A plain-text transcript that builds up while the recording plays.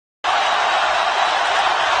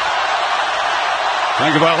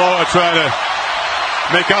Tagovailoa trying to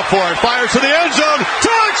make up for it. Fires to the end zone.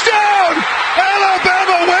 Touchdown!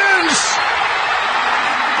 Alabama wins!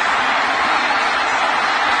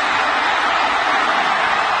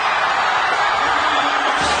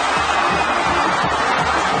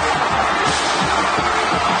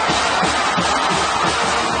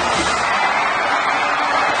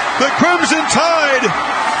 The Crimson Tide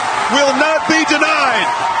will not be denied.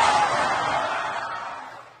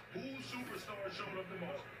 Who superstar showed up the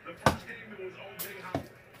most? The first game it was O.J. Howard.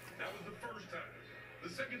 That was the first time. The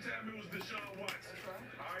second time it was Deshaun Watson.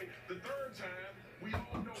 All right. The third time, we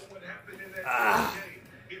all know what happened in that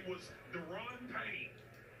game. It was Deron Payne.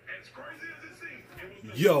 As crazy as it seemed,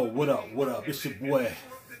 it was Yo, what up? What up? It's your boy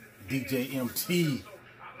DJ Emtee,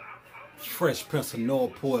 Fresh Prince of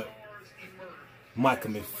Northport,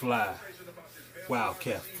 Michael McFly,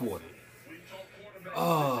 Wildcat 40.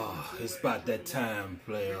 Oh, it's about that time,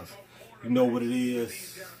 players. You know what it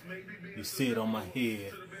is. You see it on my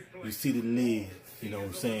head. You see the lid. You know what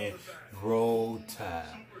I'm saying? Roll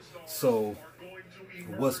Tide. So,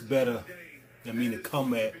 what's better than me to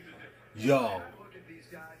come at y'all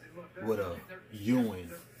with a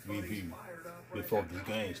Ewing review before the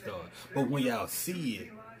game starts? But when y'all see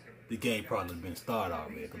it, the game probably been started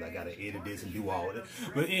already because I got to edit this and do all of it.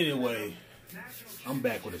 But anyway, I'm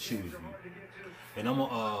back with a shoe review. And I'm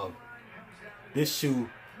gonna, this shoe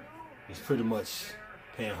is pretty much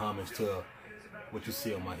paying homage to what you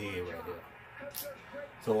see on my head right there.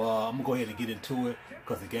 So I'm gonna go ahead and get into it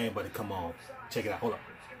because the game about to come on. Check it out. Hold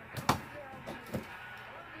up.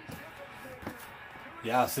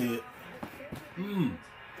 Y'all see it?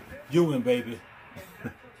 Ewing, baby.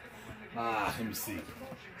 Let me see.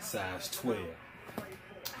 Size 12.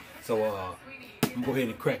 So I'm gonna go ahead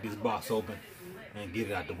and crack this box open and get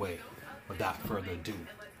it out the way without further ado.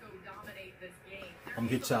 I'm gonna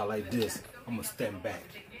hit y'all like this. I'm gonna stand back.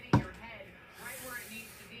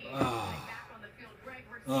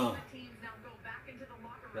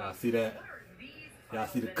 Y'all see that? Y'all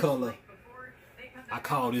see the color? I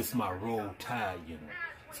call this my Roll Tide, you know.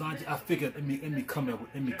 So I figured let me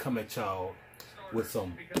come at y'all with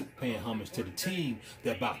some paying homage to the team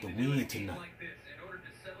that's about to win tonight.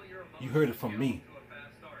 You heard it from me.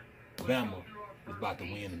 Bama is about to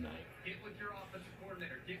win tonight.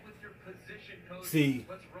 See,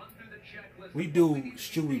 we do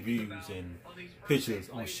shoe reviews and pictures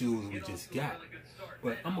on shoes we just got.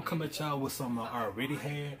 But I'm going to come at y'all with something I already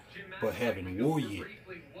had but haven't worn yet.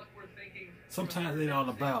 Sometimes it ain't all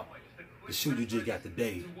about the shoe you just got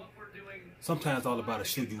today. Sometimes it's all about a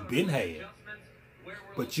shoe you've been had,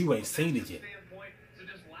 but you ain't seen it yet.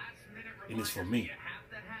 And it's for me.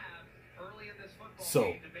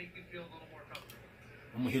 So,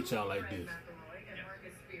 I'm going to hit y'all like this.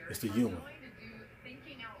 It's the Ewing.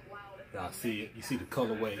 Y'all see it? You see the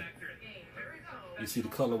colorway? You see the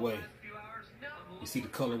colorway? You see the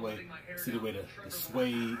colorway? You see the way the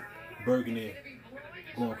suede burgundy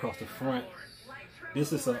going across the front?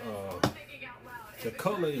 This is the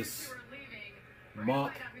color is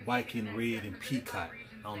Moth, Viking red, and Peacot. I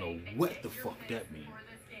don't know what the fuck that means.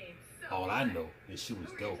 All I know, this shoe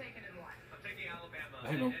is dope.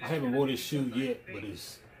 I haven't worn this shoe yet, but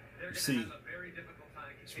it's, you see,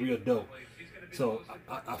 it's real dope. So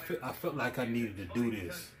I felt like I needed to do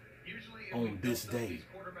this on this day.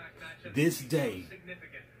 This day,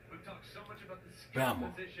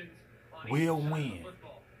 Bama will win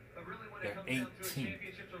their 18th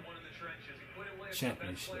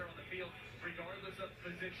championship.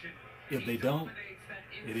 If they don't,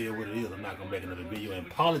 it is what it is. I'm not going to make another video and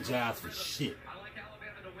apologize for shit.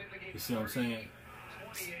 You see what I'm saying?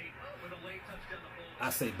 I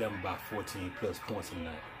say Bama by 14 plus points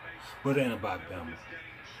tonight. But it ain't about Bama.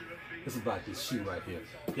 It's about this shoe right here.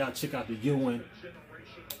 Y'all check out the Ewing.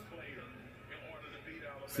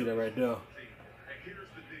 See that right there?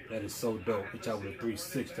 That is so dope. Hit y'all with a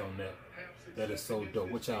 360 on that. That is so dope.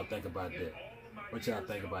 What y'all think about that? What y'all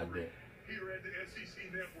think about that?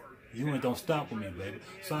 Ewing don't stop with me, baby.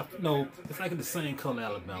 So I know it's like the same color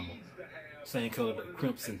Alabama. Same color, the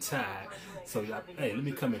Crimson Tide. So hey, let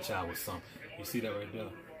me come at y'all with something. You see that right there?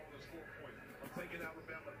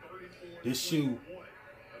 This shoe,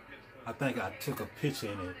 I think I took a picture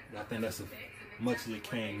in it. I think that's as much as it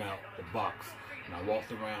came out the box. And I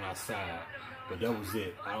walked around outside, but that was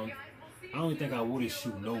it. I don't even think I wore this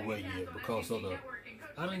shoe nowhere yet because of the.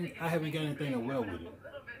 I haven't got anything to wear with it.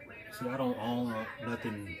 See, I don't own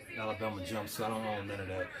nothing Alabama jumpsuit. I don't own none of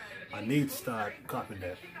that. I need to start copying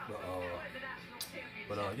that.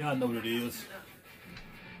 But y'all know what it is.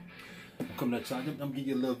 I'm coming at y'all. I'm gonna give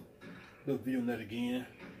you a little view on that again.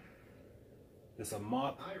 It's a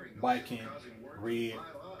Moth Viking red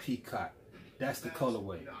Peacot. That's the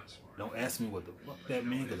colorway. Don't ask me what the fuck that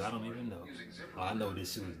means, because I don't even know. I know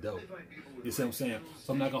this shit is dope. You see what I'm saying?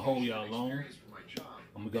 So I'm not going to hold y'all long.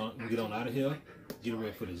 I'm going to get on out of here, get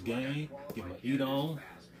ready for this game, get my eat on.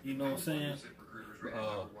 You know what I'm saying?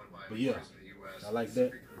 But yeah, I like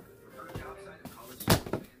that.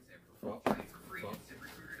 Y'all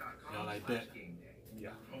like that? Yeah.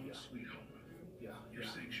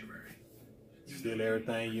 Still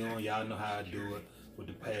everything you on. Y'all know how I do it with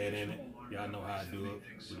the pad in it. Y'all know how I do it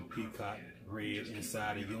with the Peacot red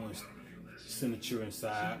inside, the Ewing signature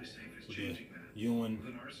inside, with the Ewing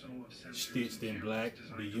stitched in black,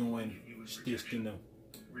 the Ewing stitched in the,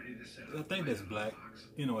 I think that's black.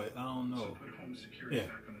 Anyway, I don't know. Yeah,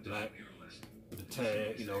 black with the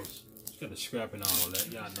tag. You know, it's got the scrap and all that.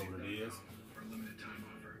 Y'all know what it is.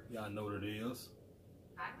 Y'all know what it is.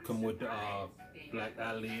 Come with the black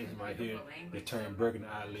eyelids right here. They turn burgundy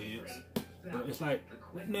eyelids. But it's like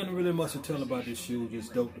nothing really much to tell about this shoe.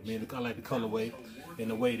 Just dope to me. I like the colorway and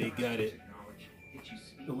the way they got it.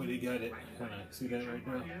 The way they got it. See that right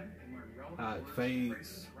there? How it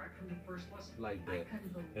fades like that.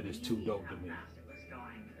 That is too dope to me.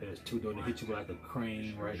 That is too dope. They hit you with like a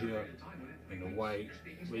cream right here and the white.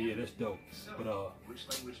 But yeah, that's dope. But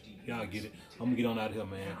y'all get it. I'm gonna get on out of here,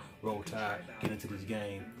 man. Roll Tide. Get into this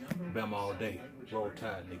game. Bama all day. Roll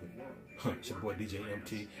Tide, nigga. It's your boy DJ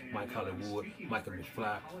Emtee, Mike Hollywood, Michael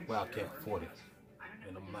McFly, Wildcat 40.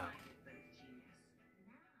 And I'm out.